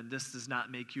into heaven. This does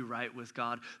not make you right with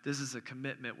God. This is a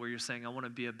commitment where you're saying, I want to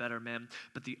be a better man.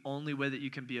 But the only way that you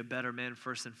can be a better man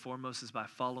first and foremost is by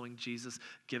following Jesus,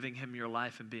 giving him your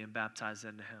life and being baptized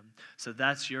into him. So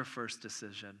that's your first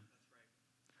decision.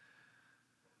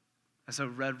 And so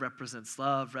red represents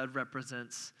love. Red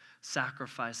represents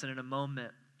sacrifice. And in a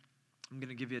moment, I'm going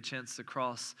to give you a chance to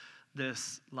cross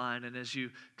this line. And as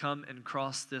you come and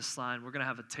cross this line, we're going to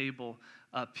have a table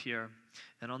up here.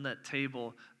 And on that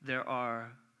table, there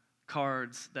are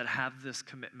cards that have this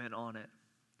commitment on it.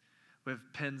 We have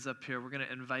pens up here. We're going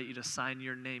to invite you to sign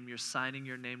your name. You're signing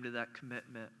your name to that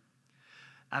commitment.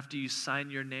 After you sign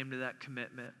your name to that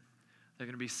commitment, there are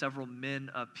going to be several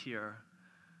men up here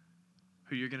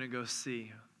who you're going to go see.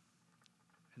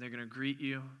 And they're going to greet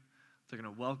you. They're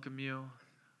going to welcome you.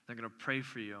 They're going to pray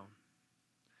for you.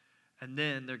 And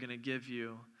then they're going to give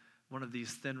you one of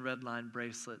these thin red line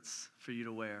bracelets for you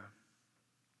to wear.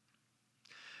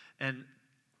 And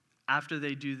after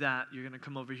they do that, you're going to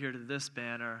come over here to this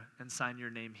banner and sign your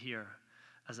name here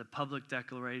as a public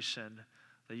declaration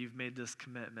that you've made this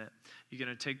commitment. You're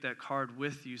going to take that card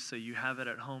with you so you have it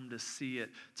at home to see it,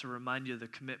 to remind you of the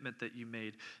commitment that you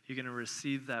made. You're going to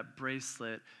receive that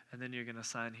bracelet, and then you're going to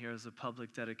sign here as a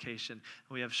public dedication.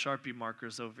 And we have Sharpie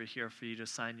markers over here for you to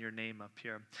sign your name up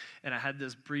here. And I had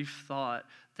this brief thought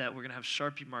that we're going to have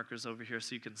Sharpie markers over here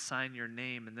so you can sign your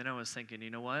name. And then I was thinking, you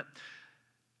know what?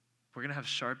 We're going to have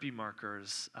Sharpie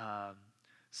markers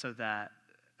so that,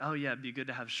 oh yeah, it'd be good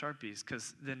to have Sharpies,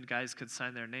 because then guys could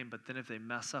sign their name, but then if they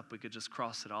mess up, we could just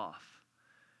cross it off.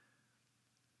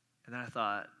 And then I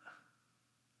thought,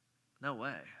 No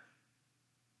way.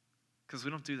 Because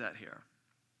we don't do that here.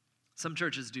 Some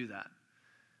churches do that,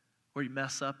 where you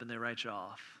mess up and they write you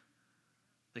off.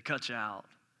 They cut you out.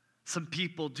 Some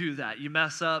people do that. You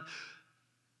mess up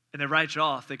and they write you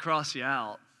off. They cross you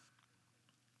out.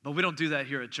 But we don't do that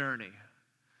here at Journey,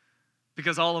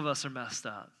 because all of us are messed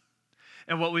up.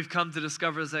 And what we've come to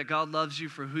discover is that God loves you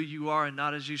for who you are and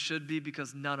not as you should be,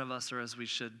 because none of us are as we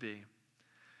should be.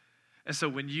 And so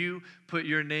when you put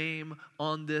your name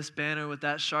on this banner with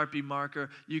that Sharpie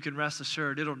marker, you can rest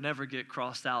assured it'll never get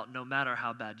crossed out, no matter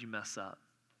how bad you mess up.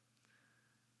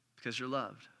 Because you're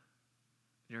loved,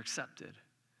 you're accepted,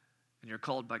 and you're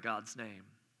called by God's name.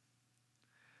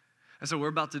 And so we're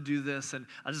about to do this, and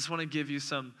I just want to give you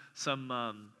some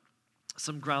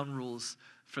ground rules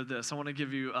for this. I want to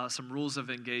give you some rules of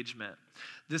engagement.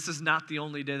 This is not the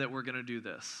only day that we're going to do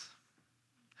this.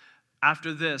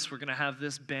 After this, we're going to have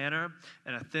this banner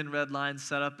and a thin red line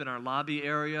set up in our lobby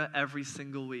area every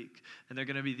single week. And there are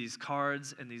going to be these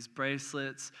cards and these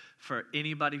bracelets for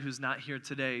anybody who's not here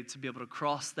today to be able to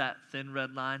cross that thin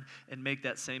red line and make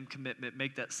that same commitment,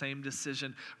 make that same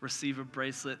decision, receive a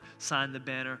bracelet, sign the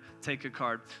banner, take a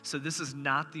card. So this is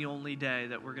not the only day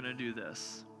that we're going to do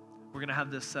this. We're going to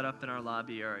have this set up in our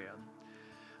lobby area.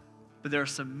 But there are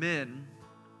some men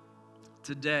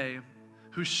today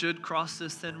who should cross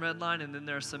this thin red line, and then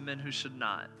there are some men who should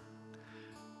not.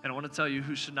 And I want to tell you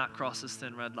who should not cross this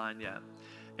thin red line yet.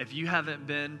 If you haven't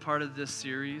been part of this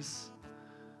series,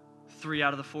 3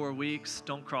 out of the 4 weeks,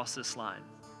 don't cross this line.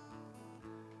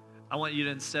 I want you to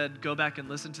instead go back and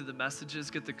listen to the messages,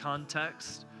 get the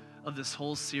context of this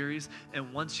whole series,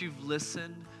 and once you've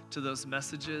listened to those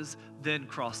messages, then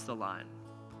cross the line.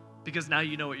 Because now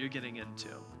you know what you're getting into.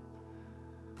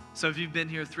 So if you've been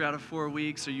here 3 out of 4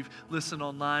 weeks, or you've listened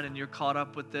online and you're caught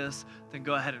up with this, then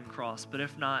go ahead and cross. But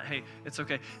if not, hey, it's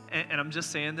okay. And I'm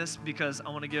just saying this because I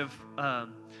want to give a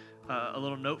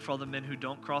little note for all the men who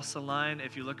don't cross the line.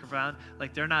 If you look around,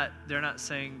 like they're not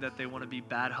saying that they want to be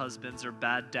bad husbands or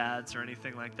bad dads or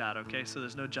anything like that, okay? So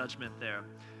there's no judgment there.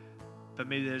 But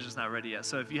maybe they're just not ready yet.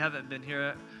 So if you haven't been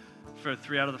here for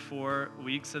 3 out of the 4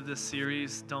 weeks of this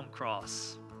series, don't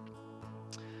cross.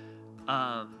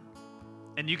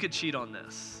 And you could cheat on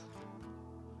this.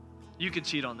 You could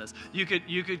cheat on this. You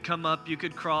could come up, you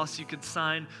could cross, you could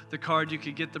sign the card, you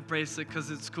could get the bracelet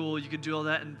because it's cool, you could do all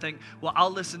that and think, well,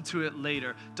 I'll listen to it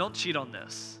later. Don't cheat on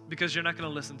this, because you're not going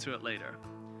to listen to it later.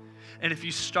 And if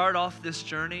you start off this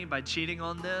journey by cheating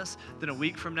on this, then a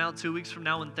week from now, 2 weeks from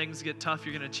now, when things get tough,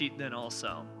 you're going to cheat then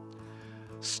also.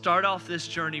 Start off this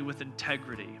journey with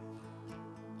integrity,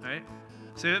 right?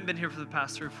 So if you haven't been here for the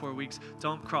past 3 or 4 weeks,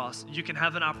 don't cross. You can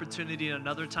have an opportunity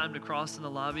another time to cross in the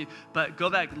lobby, but go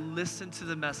back, listen to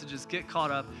the messages, get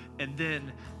caught up, and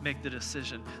then make the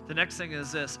decision. The next thing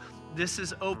is this. This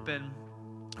is open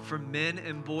for men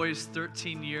and boys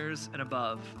 13 years and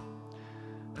above.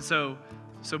 And so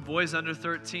boys under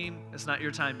 13, it's not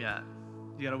your time yet.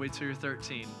 You got to wait till you're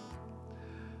 13.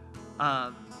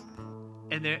 And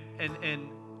there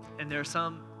are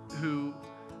some who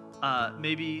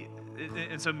maybe.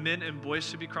 And so men and boys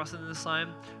should be crossing this line.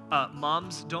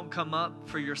 Moms, don't come up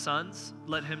for your sons.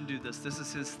 Let him do this. This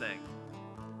is his thing.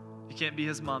 You can't be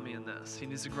his mommy in this. He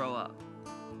needs to grow up.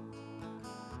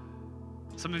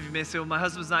 Some of you may say, well, my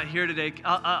husband's not here today.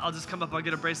 I'll just come up. I'll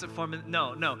get a bracelet for him.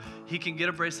 No. He can get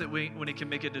a bracelet when he can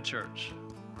make it to church.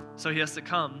 So he has to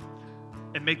come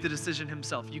and make the decision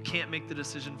himself. You can't make the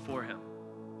decision for him.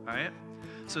 All right?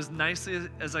 So as nicely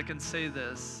as I can say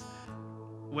this,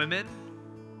 women,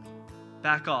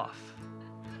 back off.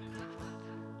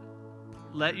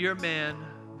 Let your man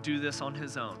do this on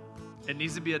his own. It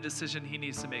needs to be a decision he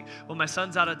needs to make. Well, my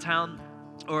son's out of town,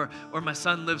 or my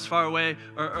son lives far away,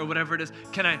 or whatever it is.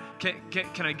 Can I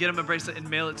get him a bracelet and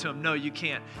mail it to him? No, you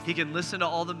can't. He can listen to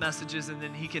all the messages, and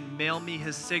then he can mail me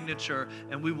his signature,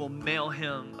 and we will mail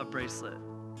him a bracelet.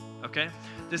 Okay?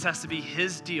 This has to be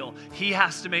his deal. He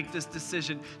has to make this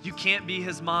decision. You can't be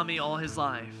his mommy all his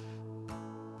life.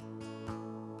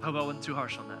 I hope I wasn't too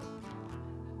harsh on that.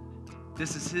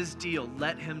 This is his deal.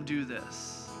 Let him do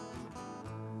this.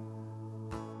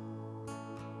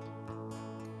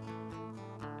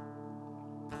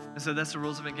 And so that's the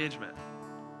rules of engagement.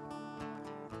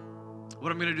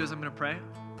 What I'm going to do is I'm going to pray.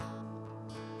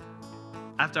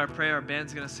 After I pray, our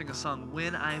band's going to sing a song.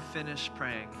 When I finish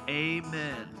praying,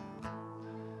 amen.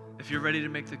 If you're ready to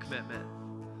make the commitment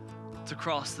to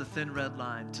cross the thin red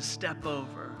line, to step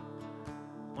over,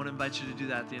 I want to invite you to do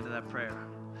that at the end of that prayer.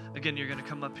 Again, you're going to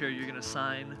come up here. You're going to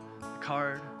sign a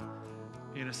card.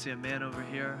 You're going to see a man over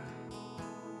here.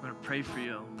 I'm going to pray for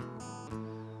you,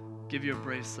 give you a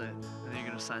bracelet, and then you're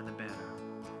going to sign the banner.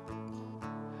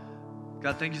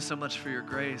 God, thank you so much for your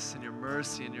grace and your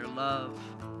mercy and your love.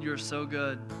 You are so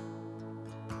good.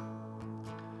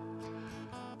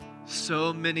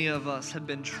 So many of us have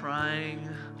been trying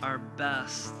our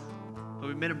best, but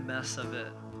we made a mess of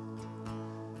it.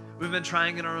 We've been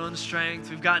trying in our own strength.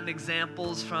 We've gotten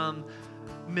examples from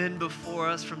men before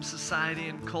us, from society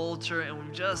and culture, and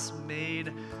we've just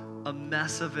made a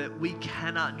mess of it. We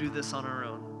cannot do this on our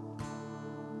own.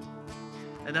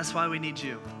 And that's why we need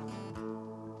you.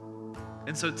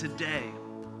 And so today,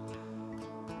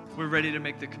 we're ready to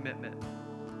make the commitment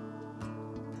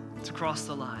to cross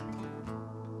the line,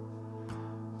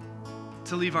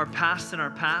 to leave our past in our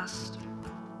past,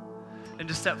 and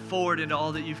to step forward into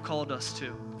all that you've called us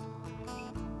to.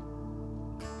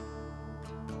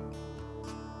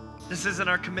 This isn't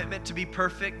our commitment to be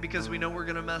perfect because we know we're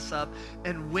going to mess up.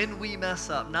 And when we mess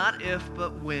up, not if,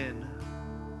 but when,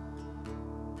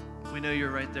 we know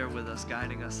you're right there with us,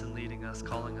 guiding us and leading us,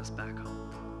 calling us back home.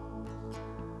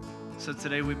 So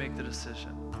today we make the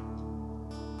decision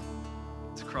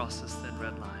to cross this thin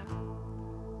red line.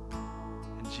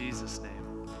 In Jesus'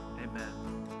 name, amen.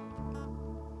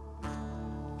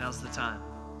 Now's the time.